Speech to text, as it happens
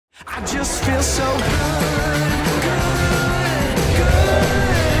I just feel so good, good, good.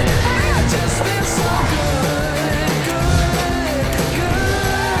 I just feel so good, good,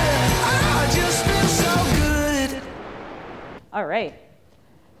 good. I just feel so good. All right.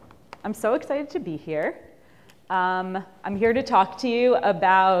 I'm so excited to be here. I'm here to talk to you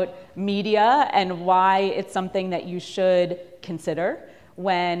about media and why it's something that you should consider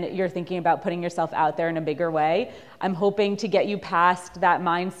when you're thinking about putting yourself out there in a bigger way. I'm hoping to get you past that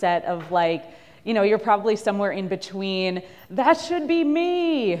mindset of like, you know, you're probably somewhere in between, that should be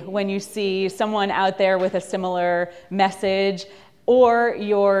me, when you see someone out there with a similar message, or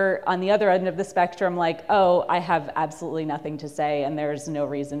you're on the other end of the spectrum like, oh, I have absolutely nothing to say and there's no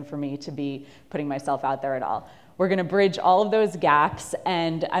reason for me to be putting myself out there at all. We're going to bridge all of those gaps,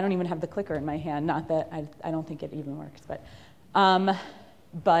 and I don't even have the clicker in my hand, not that I don't think it even works, but oh,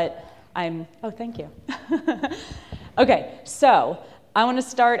 thank you. Okay, so I want to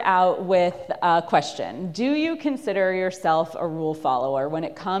start out with a question. Do you consider yourself a rule follower when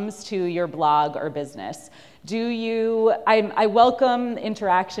it comes to your blog or business? I welcome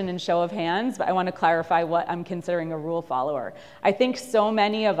interaction and show of hands, but I want to clarify what I'm considering a rule follower. I think so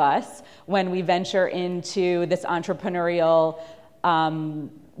many of us, when we venture into this entrepreneurial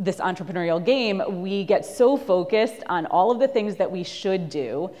game, we get so focused on all of the things that we should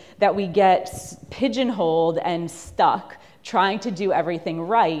do that we get pigeonholed and stuck trying to do everything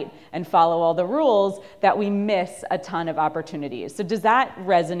right and follow all the rules that we miss a ton of opportunities. So does that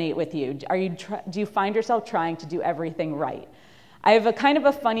resonate with you? Do you find yourself trying to do everything right? I have a kind of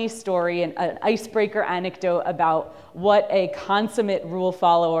a funny story, an icebreaker anecdote about what a consummate rule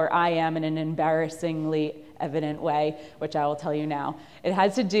follower I am in an embarrassingly evident way, which I will tell you now. It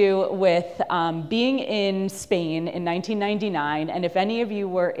has to do with being in Spain in 1999, and if any of you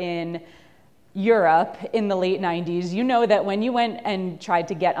were in Europe in the late 90s, you know that when you went and tried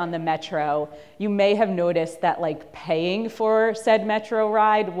to get on the metro, you may have noticed that like paying for said metro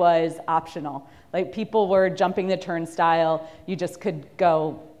ride was optional. Like people were jumping the turnstile, you just could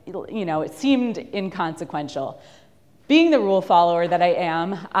go, you know, it seemed inconsequential. Being the rule follower that I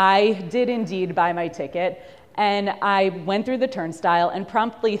am, I did indeed buy my ticket, and I went through the turnstile and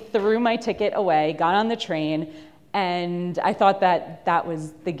promptly threw my ticket away, got on the train, and I thought that that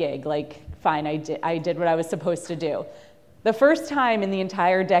was the gig. Like, fine, I did what I was supposed to do. The first time in the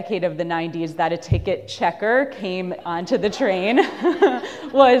entire decade of the 90s that a ticket checker came onto the train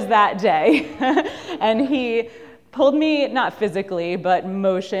was that day. And he pulled me, not physically, but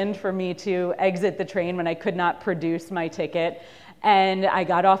motioned for me to exit the train when I could not produce my ticket. And I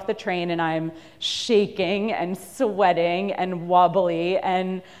got off the train and I'm shaking and sweating and wobbly,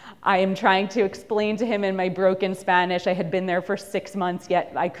 and I am trying to explain to him in my broken Spanish. I had been there for 6 months,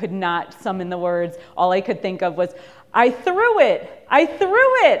 yet I could not summon the words. All I could think of was, I threw it.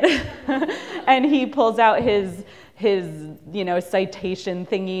 And he pulls out his citation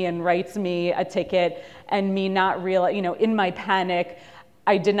thingy and writes me a ticket, and me not realize, in my panic,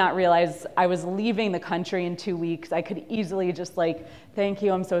 I did not realize I was leaving the country in 2 weeks. I could easily just like, thank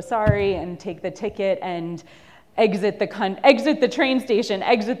you, I'm so sorry, and take the ticket and exit the train station,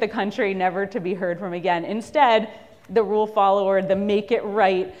 exit the country, never to be heard from again. Instead, the rule follower, the make it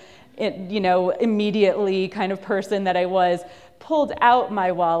right, immediately kind of person that I was, pulled out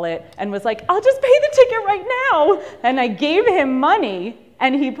my wallet and was like, I'll just pay the ticket right now. And I gave him money,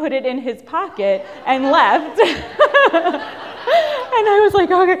 and he put it in his pocket and left. And I was like,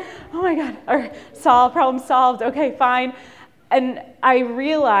 okay, oh my God, all right, problem solved, okay, fine. And I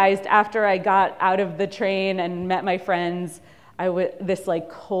realized after I got out of the train and met my friends, this like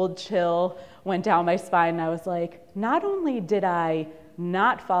cold chill went down my spine, and I was like, not only did I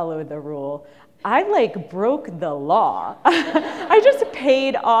not follow the rule, I like broke the law. I just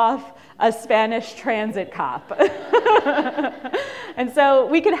paid off a Spanish transit cop. And so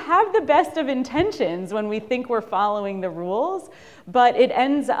we could have the best of intentions when we think we're following the rules, but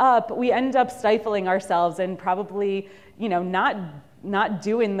we end up stifling ourselves and probably, not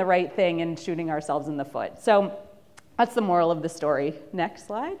doing the right thing and shooting ourselves in the foot. So that's the moral of the story. Next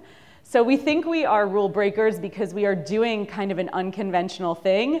slide. So we think we are rule breakers because we are doing kind of an unconventional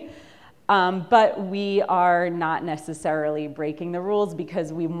thing, but we are not necessarily breaking the rules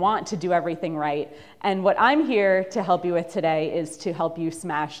because we want to do everything right. And what I'm here to help you with today is to help you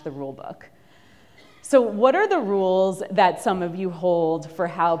smash the rule book. So what are the rules that some of you hold for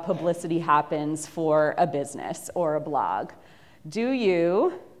how publicity happens for a business or a blog? Do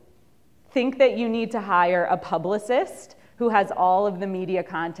you think that you need to hire a publicist who has all of the media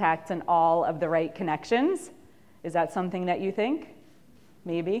contacts and all of the right connections? Is that something that you think?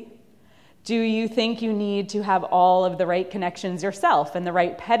 Maybe. Do you think you need to have all of the right connections yourself and the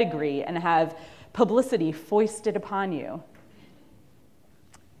right pedigree and have publicity foisted upon you?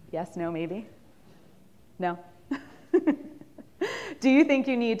 Yes, no, maybe? No? Do you think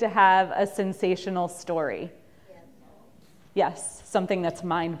you need to have a sensational story? Yes, something that's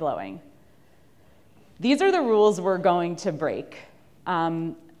mind-blowing. These are the rules we're going to break.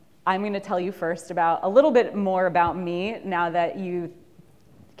 I'm going to tell you first about a little bit more about me. Now that you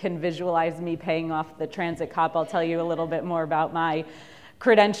can visualize me paying off the transit cop, I'll tell you a little bit more about my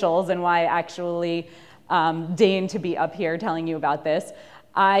credentials and why I actually deigned to be up here telling you about this.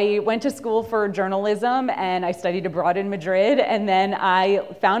 I went to school for journalism and I studied abroad in Madrid, and then I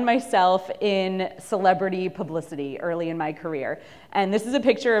found myself in celebrity publicity early in my career. And this is a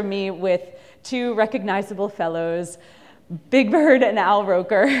picture of me with two recognizable fellows, Big Bird and Al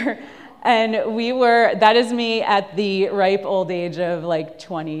Roker. And that is me at the ripe old age of like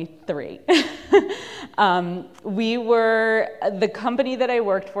 23. The company that I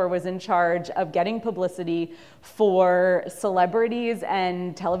worked for was in charge of getting publicity for celebrities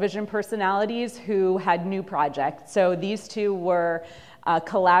and television personalities who had new projects. So these two were a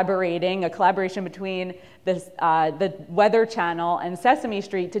collaboration between the Weather Channel and Sesame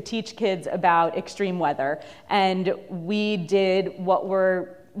Street to teach kids about extreme weather. And we did what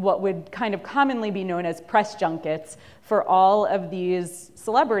would kind of commonly be known as press junkets for all of these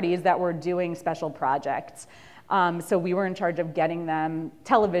celebrities that were doing special projects. So we were in charge of getting them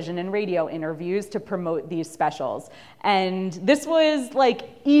television and radio interviews to promote these specials. And this was like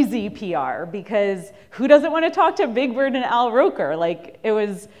easy PR, because who doesn't want to talk to Big Bird and Al Roker? Like, it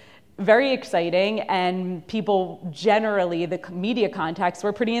was very exciting, and people generally, the media contacts,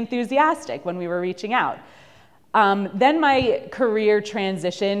 were pretty enthusiastic when we were reaching out. Then my career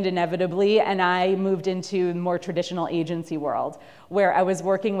transitioned inevitably, and I moved into more traditional agency world, where I was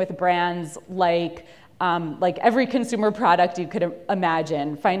working with brands like every consumer product you could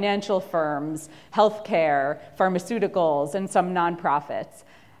imagine: financial firms, healthcare, pharmaceuticals, and some nonprofits.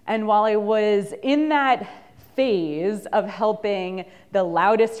 And while I was in that phase of helping the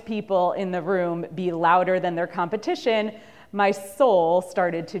loudest people in the room be louder than their competition, my soul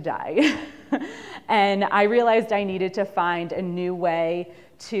started to die. And I realized I needed to find a new way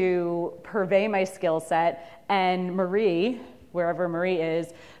to purvey my skill set. And Marie, wherever Marie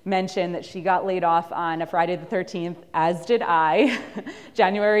is, mentioned that she got laid off on a Friday the 13th, as did I,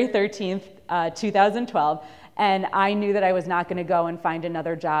 January 13th, 2012. And I knew that I was not going to go and find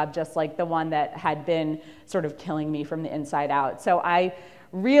another job just like the one that had been sort of killing me from the inside out. So I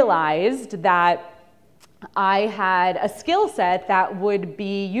realized that I had a skill set that would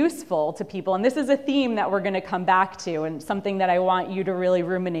be useful to people. And this is a theme that we're going to come back to, and something that I want you to really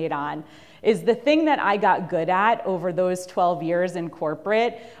ruminate on. Is the thing that I got good at over those 12 years in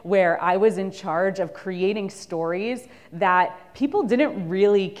corporate, where I was in charge of creating stories that people didn't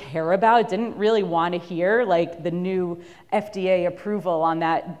really care about, didn't really want to hear, like the new FDA approval on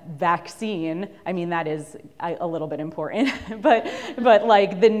that vaccine. I mean, that is a little bit important, but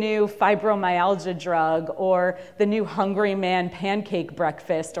like the new fibromyalgia drug, or the new Hungry Man pancake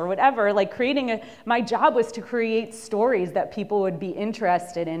breakfast, or whatever. Like, my job was to create stories that people would be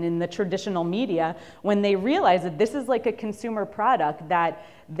interested in the traditional media, when they realize that this is like a consumer product that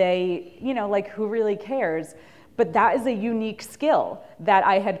they, like, who really cares? But that is a unique skill that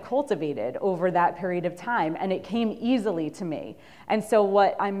I had cultivated over that period of time, and it came easily to me. And so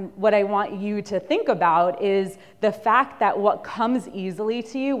what I want you to think about is the fact that what comes easily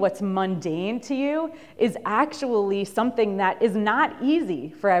to you, what's mundane to you, is actually something that is not easy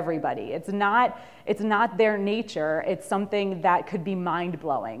for everybody. It's not their nature. It's something that could be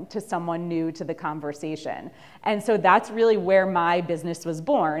mind-blowing to someone new to the conversation. And so that's really where my business was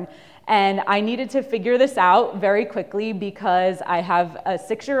born. And I needed to figure this out very quickly, because I have a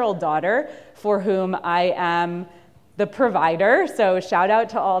 6-year-old daughter for whom I am the provider. So shout out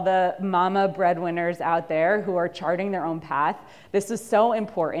to all the mama breadwinners out there who are charting their own path. This is so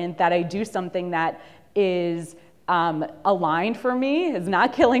important that I do something that is aligned for me, is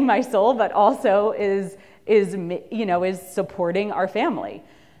not killing my soul, but also is supporting our family.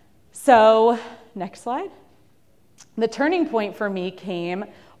 So next slide. The turning point for me came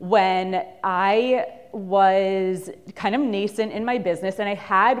when I was kind of nascent in my business, and I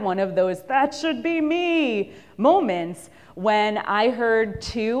had one of those "that should be me" moments when I heard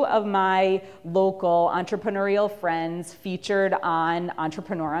 2 of my local entrepreneurial friends featured on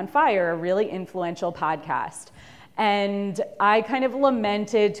Entrepreneur on Fire, a really influential podcast. And I kind of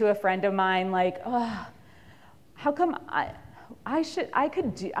lamented to a friend of mine, like, "Oh, how come I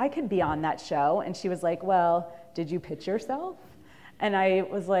could be on that show?" And she was like, "Well, did you pitch yourself?" And I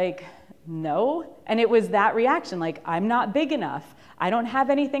was like, no. And it was that reaction, like, I'm not big enough. I don't have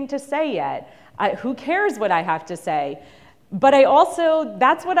anything to say yet. Who cares what I have to say? But I also,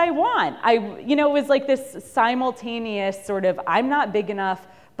 that's what I want. It was like this simultaneous sort of, I'm not big enough,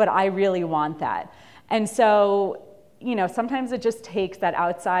 but I really want that. And so, sometimes it just takes that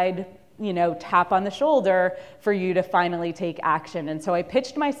outside, tap on the shoulder for you to finally take action. And so I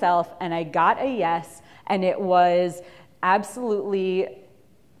pitched myself and I got a yes, and it was absolutely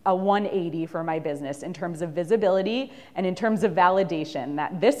a 180 for my business in terms of visibility and in terms of validation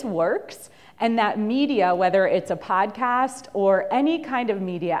that this works, and that media, whether it's a podcast or any kind of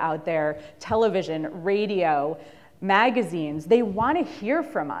media out there, television, radio, magazines, they want to hear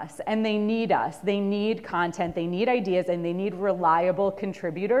from us, and they need us. They need content, they need ideas, and they need reliable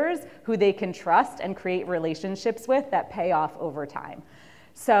contributors who they can trust and create relationships with that pay off over time.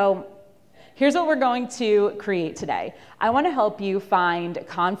 So here's what we're going to create today. I want to help you find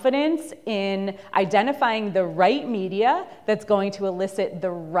confidence in identifying the right media that's going to elicit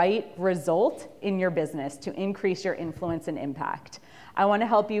the right result in your business to increase your influence and impact. I want to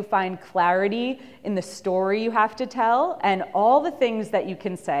help you find clarity in the story you have to tell and all the things that you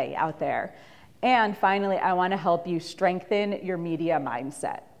can say out there. And finally, I want to help you strengthen your media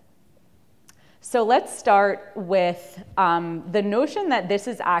mindset. So let's start with the notion that this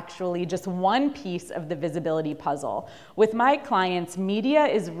is actually just one piece of the visibility puzzle. With my clients, media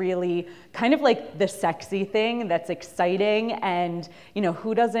is really kind of like the sexy thing that's exciting, and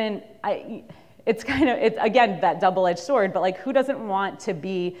who doesn't, it's again that double-edged sword, but like, who doesn't want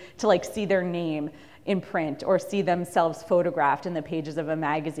to like see their name in print or see themselves photographed in the pages of a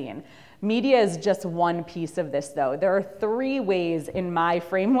magazine? Media is just one piece of this, though. There are 3 ways in my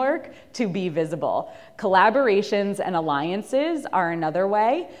framework to be visible. Collaborations and alliances are another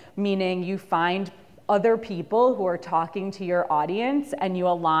way, meaning you find other people who are talking to your audience and you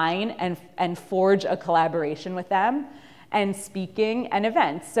align and forge a collaboration with them. And speaking and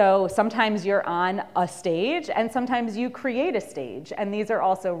events. So sometimes you're on a stage and sometimes you create a stage. And these are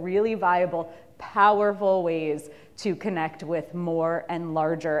also really viable, powerful ways to connect with more and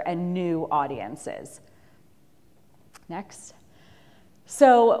larger and new audiences. Next.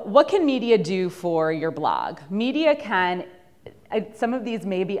 So what can media do for your blog? Media can, some of these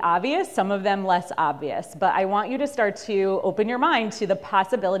may be obvious, some of them less obvious, but I want you to start to open your mind to the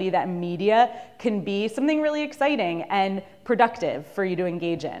possibility that media can be something really exciting and productive for you to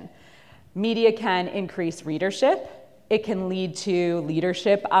engage in. Media can increase readership. It can lead to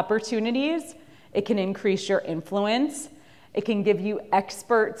leadership opportunities. It can increase your influence. It can give you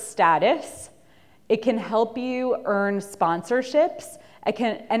expert status. It can help you earn sponsorships. It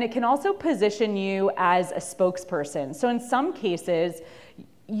can also position you as a spokesperson. So in some cases,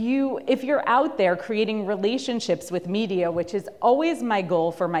 if you're out there creating relationships with media, which is always my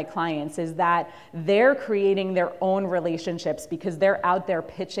goal for my clients, is that they're creating their own relationships because they're out there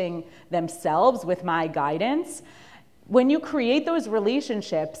pitching themselves with my guidance. When you create those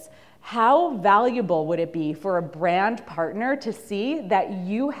relationships, how valuable would it be for a brand partner to see that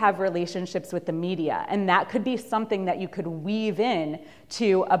you have relationships with the media? And that could be something that you could weave in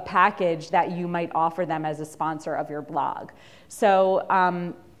to a package that you might offer them as a sponsor of your blog.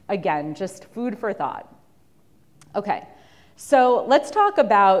 So again, just food for thought. Okay, so let's talk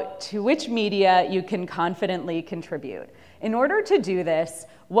about to which media you can confidently contribute. In order to do this,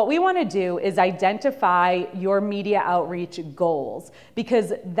 what we want to do is identify your media outreach goals,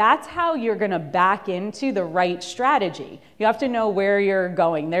 because that's how you're going to back into the right strategy. You have to know where you're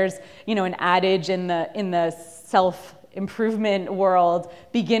going. There's, an adage in the self-improvement world,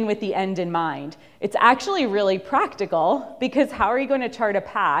 begin with the end in mind. It's actually really practical, because how are you going to chart a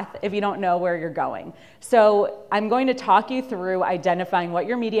path if you don't know where you're going? So I'm going to talk you through identifying what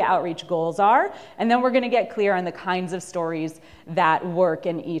your media outreach goals are, and then we're going to get clear on the kinds of stories that work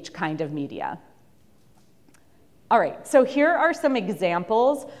in each kind of media. All right, so here are some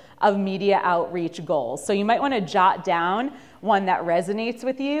examples of media outreach goals. So you might want to jot down one that resonates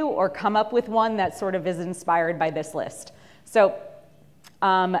with you, or come up with one that sort of is inspired by this list. So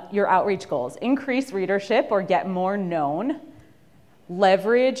your outreach goals: increase readership or get more known,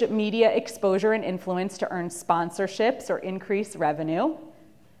 leverage media exposure and influence to earn sponsorships or increase revenue,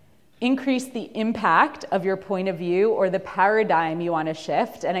 increase the impact of your point of view or the paradigm you want to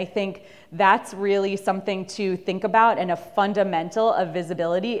shift. And I think that's really something to think about, and a fundamental of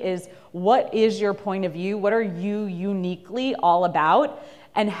visibility is, what is your point of view? What are you uniquely all about?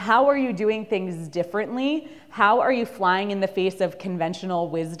 And how are you doing things differently? How are you flying in the face of conventional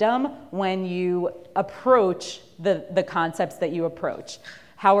wisdom when you approach the concepts that you approach?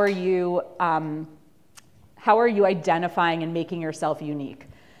 How are you identifying and making yourself unique?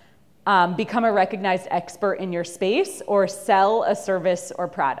 become a recognized expert in your space, or sell a service or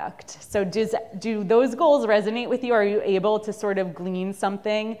product. So do those goals resonate with you? Are you able to sort of glean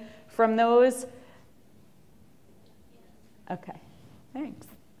something from those? Okay, thanks.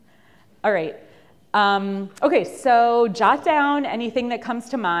 All right. Okay, so jot down anything that comes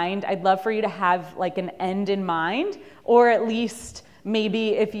to mind. I'd love for you to have like an end in mind, or at least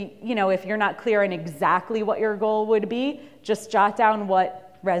maybe if if you're not clear on exactly what your goal would be, just jot down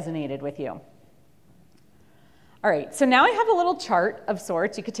what resonated with you. All right, so now I have a little chart of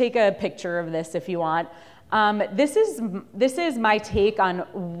sorts. You could take a picture of this if you want. This is my take on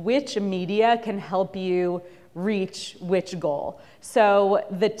which media can help you reach which goal. So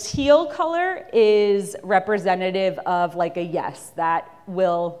the teal color is representative of like a yes,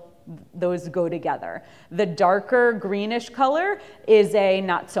 those go together. The darker greenish color is a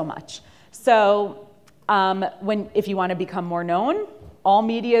not so much. So if you want to become more known, all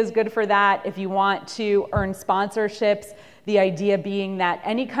media is good for that. If you want to earn sponsorships, the idea being that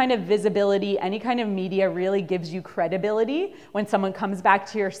any kind of visibility, any kind of media really gives you credibility. When someone comes back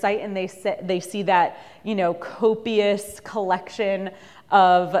to your site and they see that, copious collection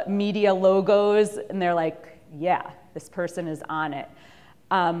of media logos, and they're like, yeah, this person is on it.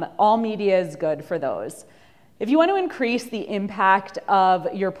 All media is good for those. If you want to increase the impact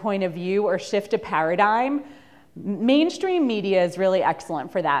of your point of view or shift a paradigm, mainstream media is really excellent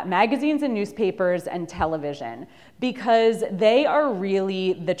for that. Magazines and newspapers and television, because they are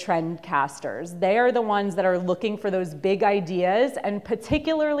really the trend casters. They are the ones that are looking for those big ideas, and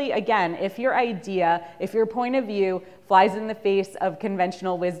particularly, again, if your point of view flies in the face of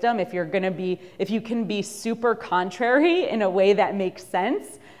conventional wisdom, if you can be super contrary in a way that makes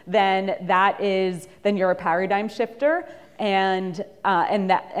sense, then you're a paradigm shifter. And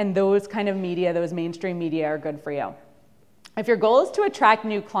those kind of media, those mainstream media, are good for you. If your goal is to attract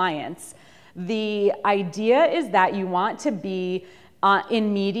new clients, the idea is that you want to be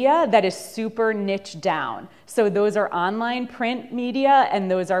in media that is super niche down. So those are online print media,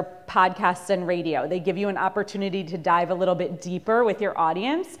 and those are podcasts and radio. They give you an opportunity to dive a little bit deeper with your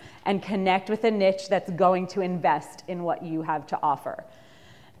audience and connect with a niche that's going to invest in what you have to offer.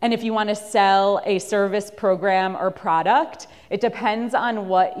 And if you want to sell a service, program, or product, it depends on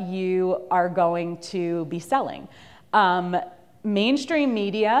what you are going to be selling. Mainstream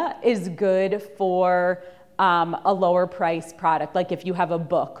media is good for a lower price product. Like if you have a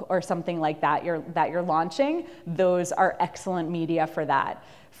book or something like that you're launching, those are excellent media for that.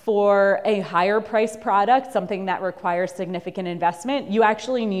 For a higher price product, something that requires significant investment, you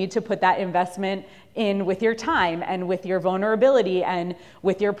actually need to put that investment in with your time and with your vulnerability and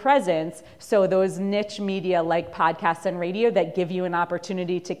with your presence. So those niche media like podcasts and radio that give you an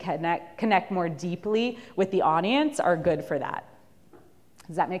opportunity to connect more deeply with the audience are good for that.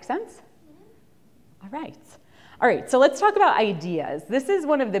 Does that make sense? All right, so let's talk about ideas. This is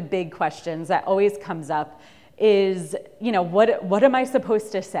one of the big questions that always comes up is, what am I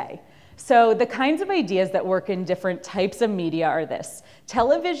supposed to say? So the kinds of ideas that work in different types of media are this.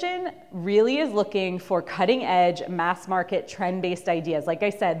 Television really is looking for cutting edge, mass market, trend-based ideas. Like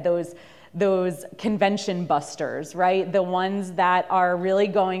I said, those convention busters, right? The ones that are really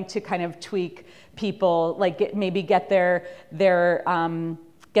going to kind of tweak people, like maybe get their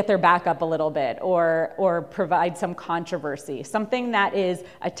back up a little bit, or provide some controversy, something that is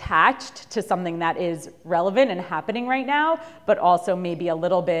attached to something that is relevant and happening right now, but also maybe a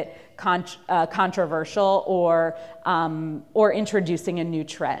little bit controversial or introducing a new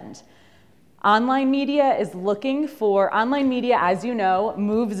trend. Online media, as you know,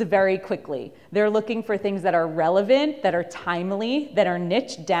 moves very quickly. They're looking for things that are relevant, that are timely, that are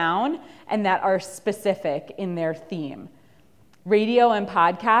niche down, and that are specific in their theme. Radio and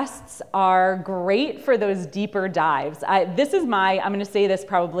podcasts are great for those deeper dives. I'm going to say this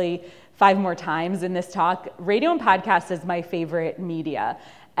probably 5 more times in this talk. Radio and podcast is my favorite media.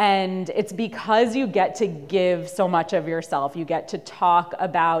 And it's because you get to give so much of yourself. You get to talk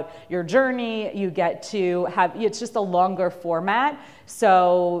about your journey. It's just a longer format.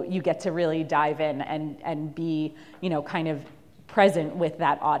 So you get to really dive in and be, kind of present with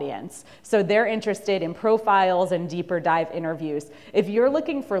that audience. So they're interested in profiles and deeper dive interviews. If you're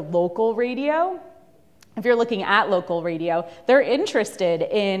looking at local radio, they're interested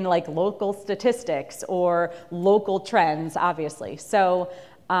in like local statistics or local trends, obviously. So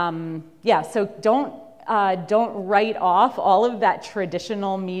so don't write off all of that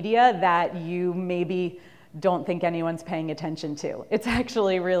traditional media that you maybe don't think anyone's paying attention to. It's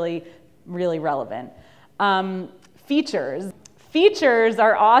actually really, really relevant. Features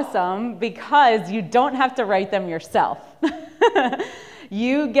are awesome because you don't have to write them yourself.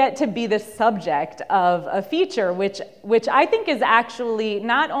 you get to be the subject of a feature, which I think is actually,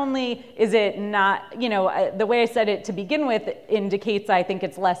 not only is it not, the way I said it to begin with indicates I think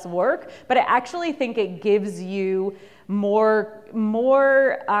it's less work, but I actually think it gives you more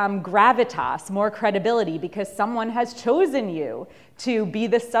gravitas, more credibility, because someone has chosen you to be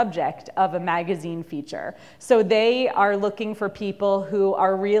the subject of a magazine feature. So they are looking for people who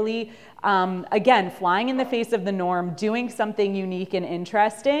are really, again, flying in the face of the norm, doing something unique and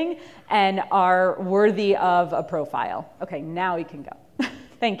interesting, and are worthy of a profile. Okay, now we can go.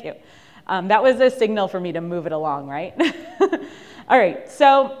 Thank you. That was a signal for me to move it along, right? All right,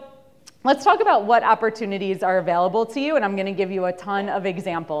 so let's talk about what opportunities are available to you, and I'm going to give you a ton of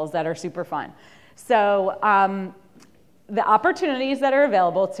examples that are super fun. So the opportunities that are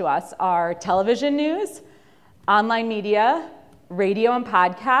available to us are television news, online media, radio and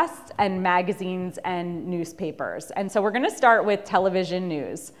podcasts, and magazines and newspapers. And so we're going to start with television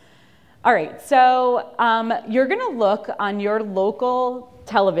news. All right, so you're going to look on your local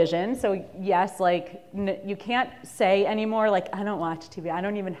television. So yes, like you can't say anymore, like, I don't watch TV. I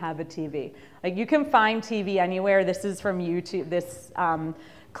don't even have a TV. Like, you can find TV anywhere. This is from YouTube. This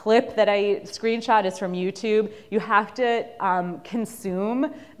clip that I screenshot is from YouTube. You have to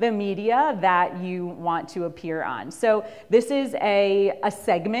consume the media that you want to appear on. So this is a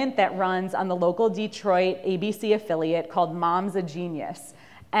segment that runs on the local Detroit ABC affiliate called Mom's a Genius.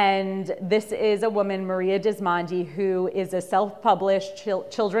 And this is a woman, Maria Dismondy, who is a self-published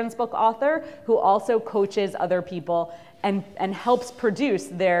children's book author who also coaches other people and helps produce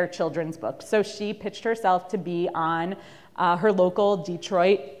their children's books. So she pitched herself to be on her local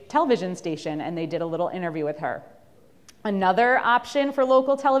Detroit television station, and they did a little interview with her. Another option for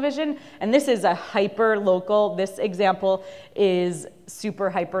local television, and this is a hyper local, this example is super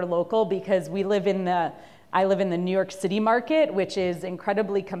hyper local because I live in the New York City market, which is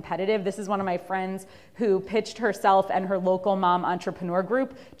incredibly competitive. This is one of my friends who pitched herself and her local mom entrepreneur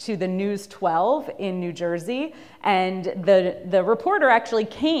group to the News 12 in New Jersey. And the reporter actually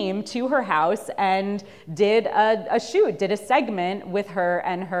came to her house and did a shoot, did a segment with her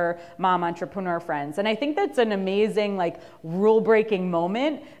and her mom entrepreneur friends. And I think that's an amazing, like, rule-breaking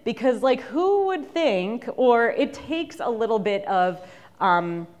moment, because, like, who would think, or it takes a little bit of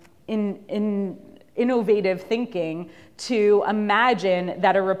innovative thinking to imagine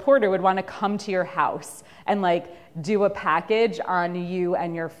that a reporter would want to come to your house and, like, do a package on you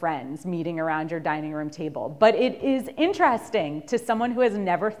and your friends meeting around your dining room table. But it is interesting to someone who has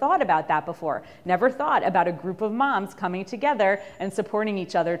never thought about that before, never thought about a group of moms coming together and supporting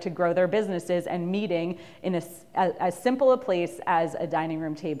each other to grow their businesses and meeting in as simple a place as a dining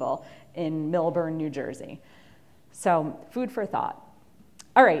room table in Millburn, New Jersey. So, food for thought.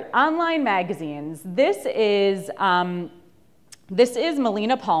 All right, online magazines. This is Melina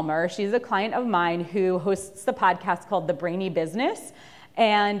Palmer. She's a client of mine who hosts the podcast called The Brainy Business,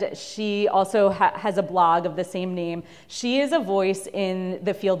 and she also has a blog of the same name. She is a voice in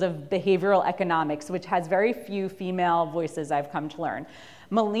the field of behavioral economics, which has very few female voices, I've come to learn.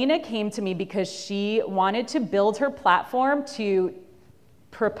 Melina came to me because she wanted to build her platform to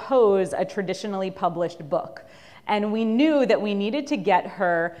propose a traditionally published book. And we knew that we needed to get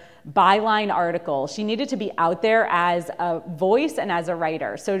her byline article. She needed to be out there as a voice and as a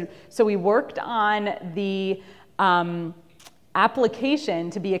writer. So we worked on the application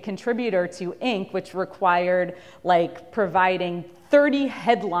to be a contributor to Inc., which required, like, providing 30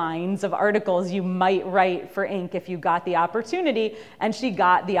 headlines of articles you might write for Inc. if you got the opportunity, and she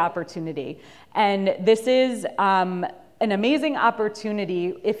got the opportunity. And this is an amazing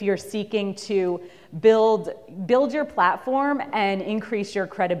opportunity if you're seeking to build your platform and increase your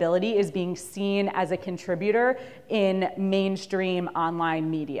credibility, is being seen as a contributor in mainstream online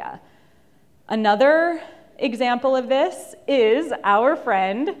media. Another example of this is our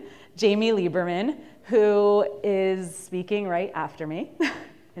friend, Jamie Lieberman, who is speaking right after me,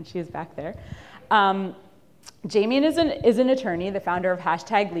 and she is back there. Jamie is an attorney, the founder of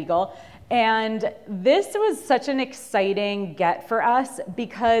 #Legal, and this was such an exciting get for us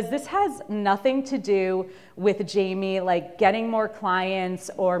because this has nothing to do with Jamie, like, getting more clients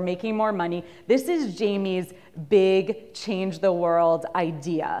or making more money. This is Jamie's big change the world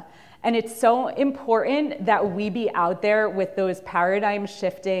idea. And it's so important that we be out there with those paradigm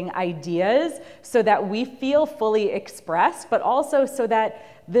shifting ideas so that we feel fully expressed, but also so that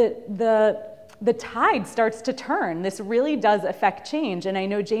the tide starts to turn. This really does affect change. And I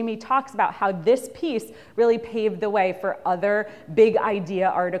know Jamie talks about how this piece really paved the way for other big idea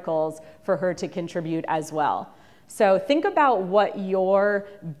articles for her to contribute as well. So think about what your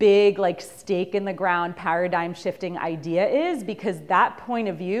big, like, stake in the ground, paradigm shifting idea is, because that point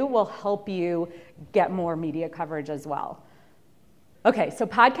of view will help you get more media coverage as well. Okay, so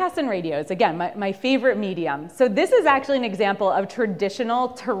podcasts and radios, again, my favorite medium. So this is actually an example of traditional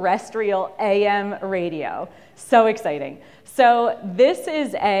terrestrial AM radio. So exciting. So this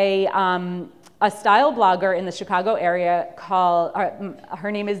is a style blogger in the Chicago area called,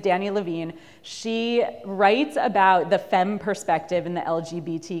 her name is Danny Levine. She writes about the femme perspective in the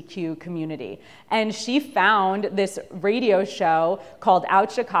LGBTQ community. And she found this radio show called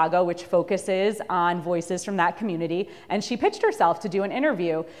Out Chicago, which focuses on voices from that community. And she pitched herself to do an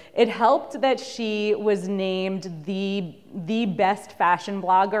interview. It helped that she was named the best fashion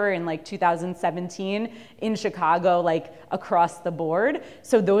blogger in like 2017 in Chicago, like across the board.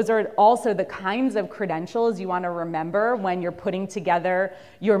 So those are also the kinds of credentials you want to remember when you're putting together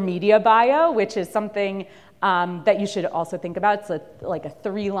your media bio, which is something that you should also think about. It's like a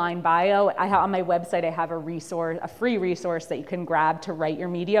 3-line bio. On my website, I have a free resource that you can grab to write your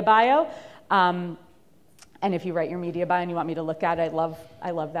media bio. And if you write your media bio and you want me to look at it,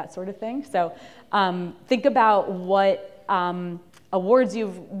 I love that sort of thing. So think about what awards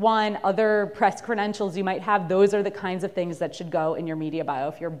you've won, other press credentials you might have. Those are the kinds of things that should go in your media bio.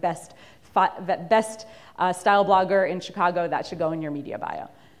 If you're best style blogger in Chicago, that should go in your media bio.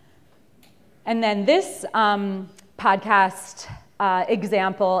 And then this podcast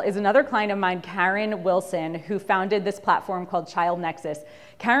example is another client of mine, Karen Wilson, who founded this platform called Child Nexus.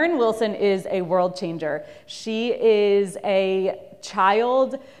 Karen Wilson is a world changer. She is a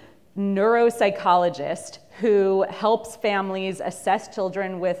child neuropsychologist who helps families assess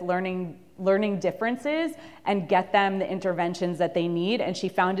children with learning differences and get them the interventions that they need. And she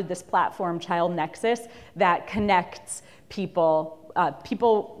founded this platform, Child Nexus, that connects people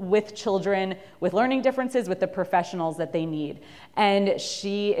with children with learning differences with the professionals that they need. And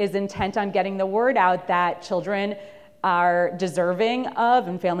she is intent on getting the word out that children are deserving of,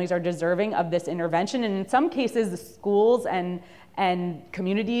 and families are deserving of, this intervention. And in some cases, the schools and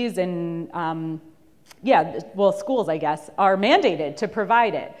communities and schools, I guess, are mandated to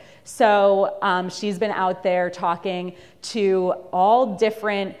provide it. So she's been out there talking to all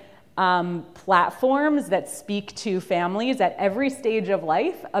different platforms that speak to families at every stage of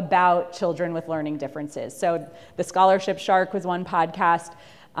life about children with learning differences. So the Scholarship Shark was one podcast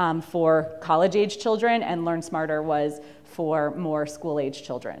for college-age children, and Learn Smarter was for more school-age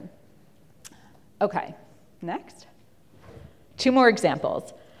children. Okay, next. 2 more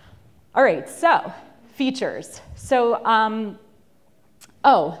examples. All right, so features. So,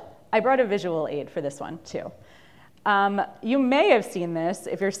 I brought a visual aid for this one too. You may have seen this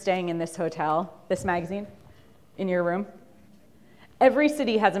if you're staying in this hotel, this magazine in your room. Every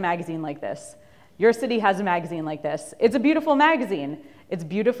city has a magazine like this. Your city has a magazine like this. It's a beautiful magazine. It's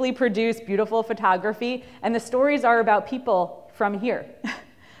beautifully produced, beautiful photography, and the stories are about people from here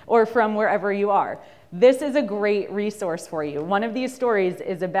or from wherever you are. This is a great resource for you. One of these stories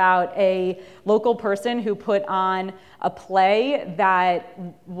is about a local person who put on a play that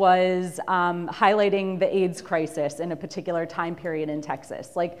was highlighting the AIDS crisis in a particular time period in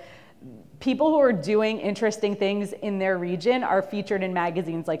Texas. Like, people who are doing interesting things in their region are featured in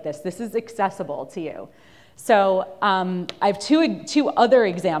magazines like this. This is accessible to you. So I have two other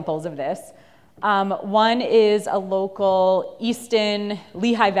examples of this. One is a local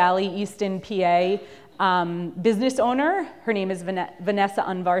Lehigh Valley, Easton, PA business owner. Her name is Vanessa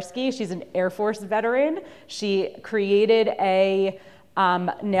Unvarsky. She's an Air Force veteran. She created a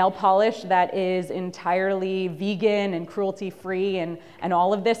nail polish that is entirely vegan and cruelty-free and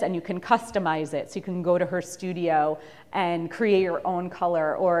all of this, and you can customize it. So you can go to her studio and create your own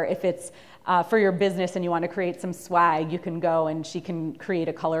color, or if it's for your business and you want to create some swag, you can go and she can create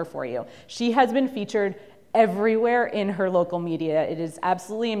a color for you. She has been featured everywhere in her local media. It is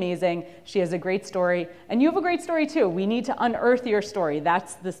absolutely amazing. She has a great story, and you have a great story too. We need to unearth your story.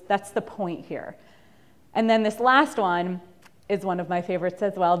 That's the point here. And then this last one is one of my favorites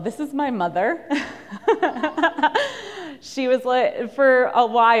as well. This is my mother. She was like, for a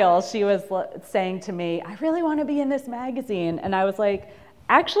while, she was saying to me, I really want to be in this magazine. And I was like,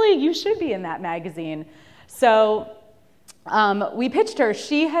 actually, you should be in that magazine. So we pitched her.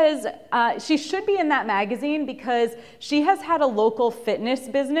 She should be in that magazine because she has had a local fitness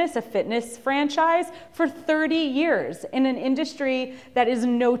business, a fitness franchise, for 30 years in an industry that is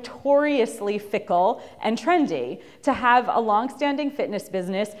notoriously fickle and trendy. To have a long-standing fitness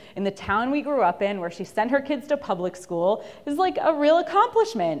business in the town we grew up in, where she sent her kids to public school, is like a real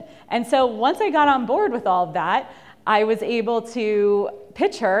accomplishment. And so once I got on board with all of that, I was able to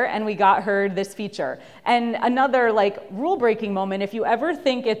pitch her and we got her this feature. And another like rule breaking moment, if you ever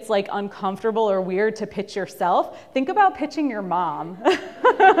think it's like uncomfortable or weird to pitch yourself, think about pitching your mom.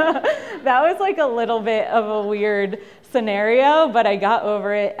 That was like a little bit of a weird scenario, but I got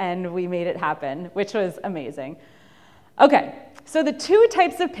over it and we made it happen, which was amazing. Okay, so the two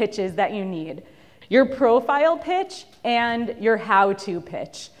types of pitches that you need, your profile pitch and your how-to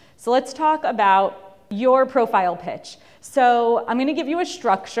pitch. So let's talk about your profile pitch. So I'm going to give you a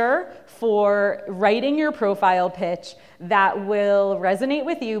structure for writing your profile pitch that will resonate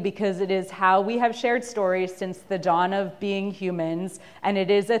with you because it is how we have shared stories since the dawn of being humans, and it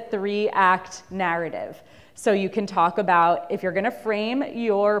is a 3-act narrative. So you can talk about, if you're going to frame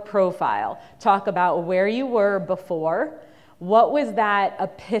your profile, talk about where you were before. What was that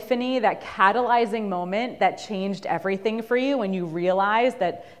epiphany, that catalyzing moment that changed everything for you when you realized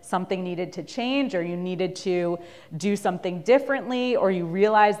that something needed to change or you needed to do something differently or you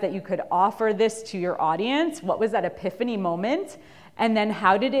realized that you could offer this to your audience? What was that epiphany moment? And then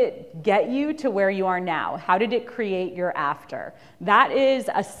how did it get you to where you are now? How did it create your after? That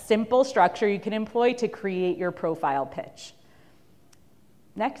is a simple structure you can employ to create your profile pitch.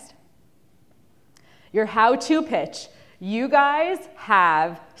 Next. Your how-to pitch. You guys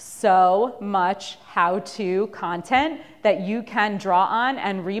have so much how-to content that you can draw on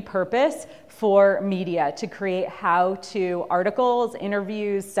and repurpose for media to create how-to articles,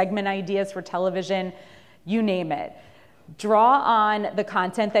 interviews, segment ideas for television, you name it. Draw on the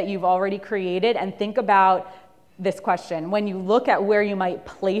content that you've already created and think about this question. When you look at where you might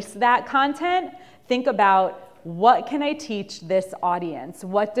place that content, think about, what can I teach this audience?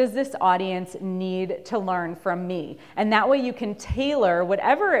 What does this audience need to learn from me? And that way you can tailor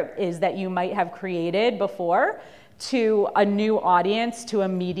whatever it is that you might have created before to a new audience, to a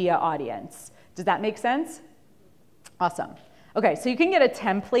media audience. Does that make sense? Awesome. Okay, so you can get a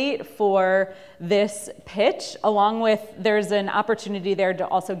template for this pitch along with, there's an opportunity there to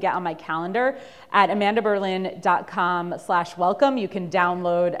also get on my calendar at amandaberlin.com/welcome. You can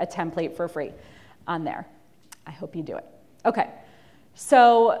download a template for free on there. I hope you do it. Okay,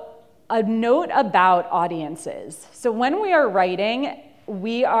 so a note about audiences. So when we are writing,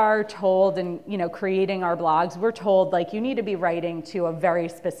 we are told, and creating our blogs, we're told like you need to be writing to a very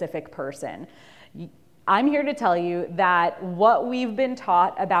specific person. I'm here to tell you that what we've been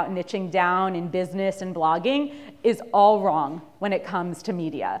taught about niching down in business and blogging is all wrong when it comes to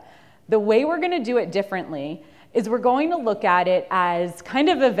media. The way we're going to do it differently is we're going to look at it as kind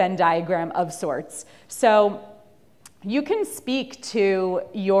of a Venn diagram of sorts. So you can speak to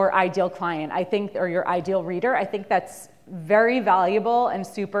your ideal client, I think, or your ideal reader. I think that's very valuable and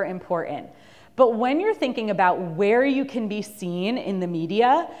super important. But when you're thinking about where you can be seen in the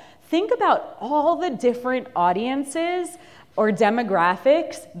media, think about all the different audiences or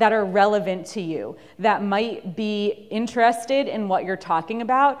demographics that are relevant to you, that might be interested in what you're talking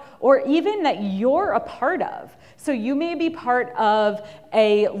about, or even that you're a part of. So you may be part of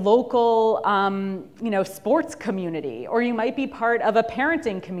a local sports community, or you might be part of a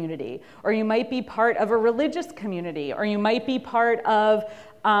parenting community, or you might be part of a religious community, or you might be part of,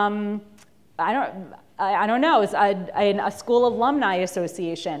 a school alumni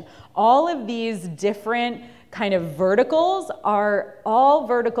association. All of these different kind of verticals are all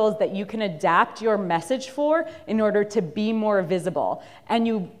verticals that you can adapt your message for in order to be more visible. And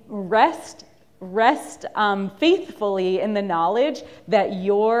you rest faithfully in the knowledge that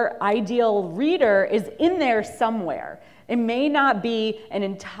your ideal reader is in there somewhere. It may not be an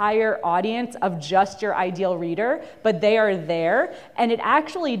entire audience of just your ideal reader, but they are there, and it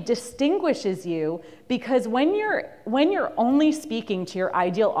actually distinguishes you because when you're only speaking to your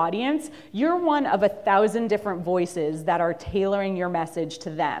ideal audience, you're one of 1,000 different voices that are tailoring your message to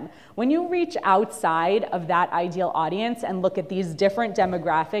them. When you reach outside of that ideal audience and look at these different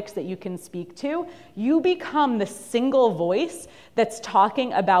demographics that you can speak to, you become the single voice that's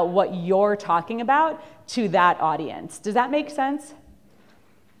talking about what you're talking about to that audience. Does that make sense?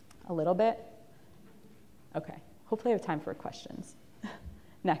 A little bit? Okay, hopefully I have time for questions.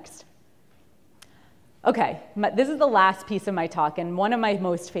 Next. Okay, this is the last piece of my talk, and one of my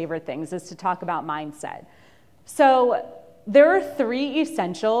most favorite things is to talk about mindset. So there are 3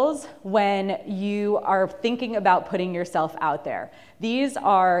 essentials when you are thinking about putting yourself out there. These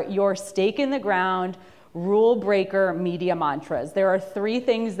are your stake in the ground, rule breaker media mantras. There are 3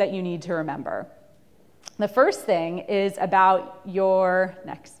 things that you need to remember. The first thing is about yourself.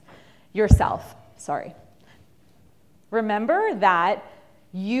 Remember that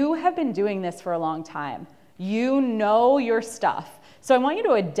you have been doing this for a long time. You know your stuff. So I want you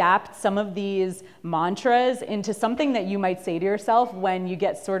to adapt some of these mantras into something that you might say to yourself when you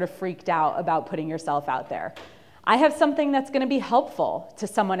get sort of freaked out about putting yourself out there. I have something that's going to be helpful to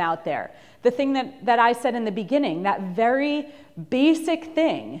someone out there. The thing that I said in the beginning, that very basic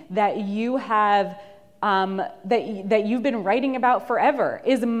thing that you have, that you've been writing about forever,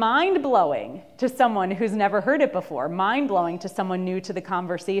 is mind-blowing to someone who's never heard it before, mind-blowing to someone new to the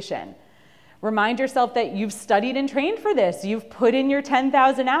conversation. Remind yourself that you've studied and trained for this. You've put in your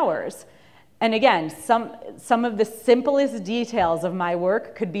 10,000 hours. And again, some of the simplest details of my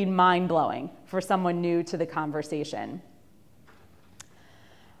work could be mind-blowing for someone new to the conversation.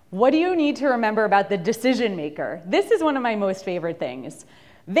 What do you need to remember about the decision maker? This is one of my most favorite things.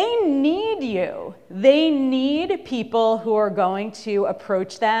 They need you. They need people who are going to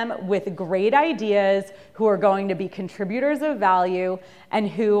approach them with great ideas, who are going to be contributors of value, and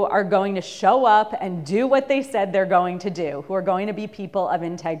who are going to show up and do what they said they're going to do, who are going to be people of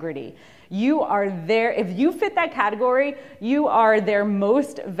integrity. You are there. If you fit that category, you are their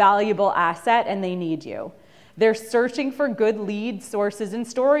most valuable asset, and they need you. They're searching for good lead sources and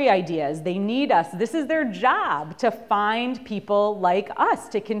story ideas. They need us. This is their job, to find people like us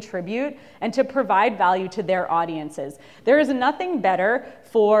to contribute and to provide value to their audiences. There is nothing better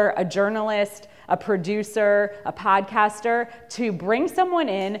for a journalist, a producer, a podcaster to bring someone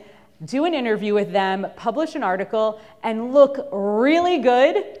in, do an interview with them, publish an article, and look really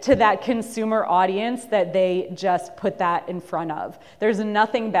good to that consumer audience that they just put that in front of. There's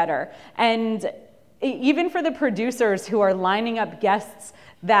nothing better. And even for the producers who are lining up guests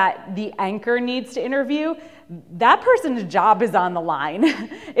that the anchor needs to interview, that person's job is on the line.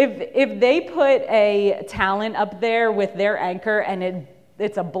 If they put a talent up there with their anchor and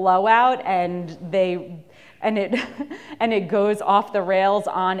it's a blowout and it goes off the rails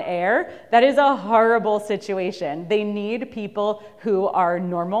on air, that is a horrible situation. They need people who are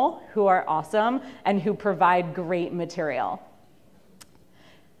normal, who are awesome, and who provide great material.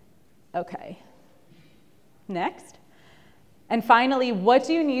 Okay. Next. And finally, what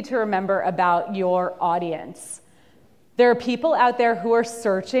do you need to remember about your audience? There are people out there who are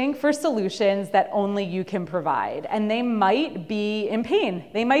searching for solutions that only you can provide, and they might be in pain.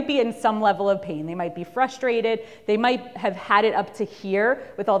 They might be in some level of pain. They might be frustrated. They might have had it up to here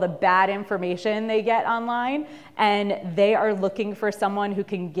with all the bad information they get online, and they are looking for someone who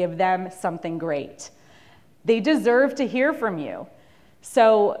can give them something great. They deserve to hear from you.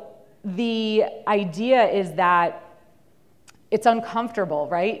 So the idea is that it's uncomfortable,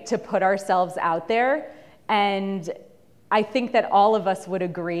 right, to put ourselves out there. And I think that all of us would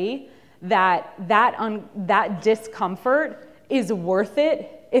agree that that discomfort is worth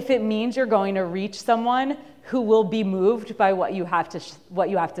it if it means you're going to reach someone who will be moved by what you have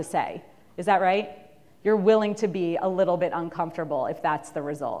to say. Is that right? You're willing to be a little bit uncomfortable if that's the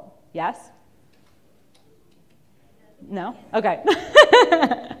result. Yes? No? Okay.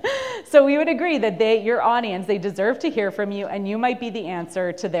 So we would agree that your audience, they deserve to hear from you, and you might be the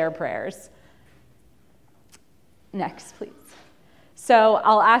answer to their prayers. Next, please. So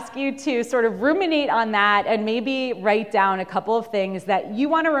I'll ask you to sort of ruminate on that and maybe write down a couple of things that you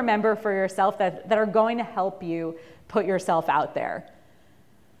want to remember for yourself that are going to help you put yourself out there.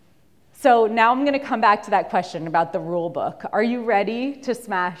 So now I'm going to come back to that question about the rule book. Are you ready to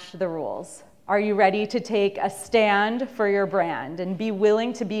smash the rules? Are you ready to take a stand for your brand and be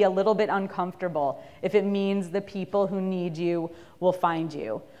willing to be a little bit uncomfortable if it means the people who need you will find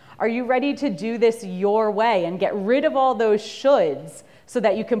you? Are you ready to do this your way and get rid of all those shoulds so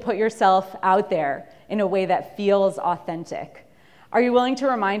that you can put yourself out there in a way that feels authentic? Are you willing to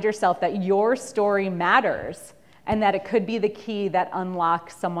remind yourself that your story matters and that it could be the key that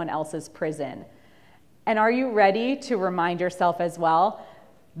unlocks someone else's prison? And are you ready to remind yourself as well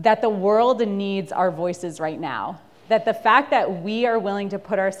that the world needs our voices right now? That the fact that we are willing to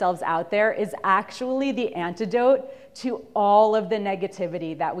put ourselves out there is actually the antidote to all of the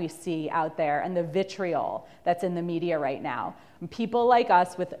negativity that we see out there and the vitriol that's in the media right now. When people like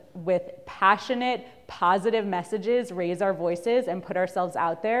us with passionate, positive messages raise our voices and put ourselves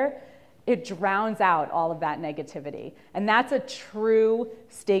out there, it drowns out all of that negativity. And that's a true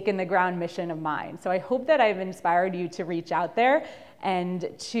stake in the ground mission of mine. So I hope that I've inspired you to reach out there and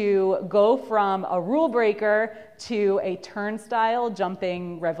to go from a rule breaker to a turnstile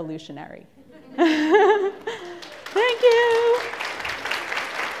jumping revolutionary. Thank you.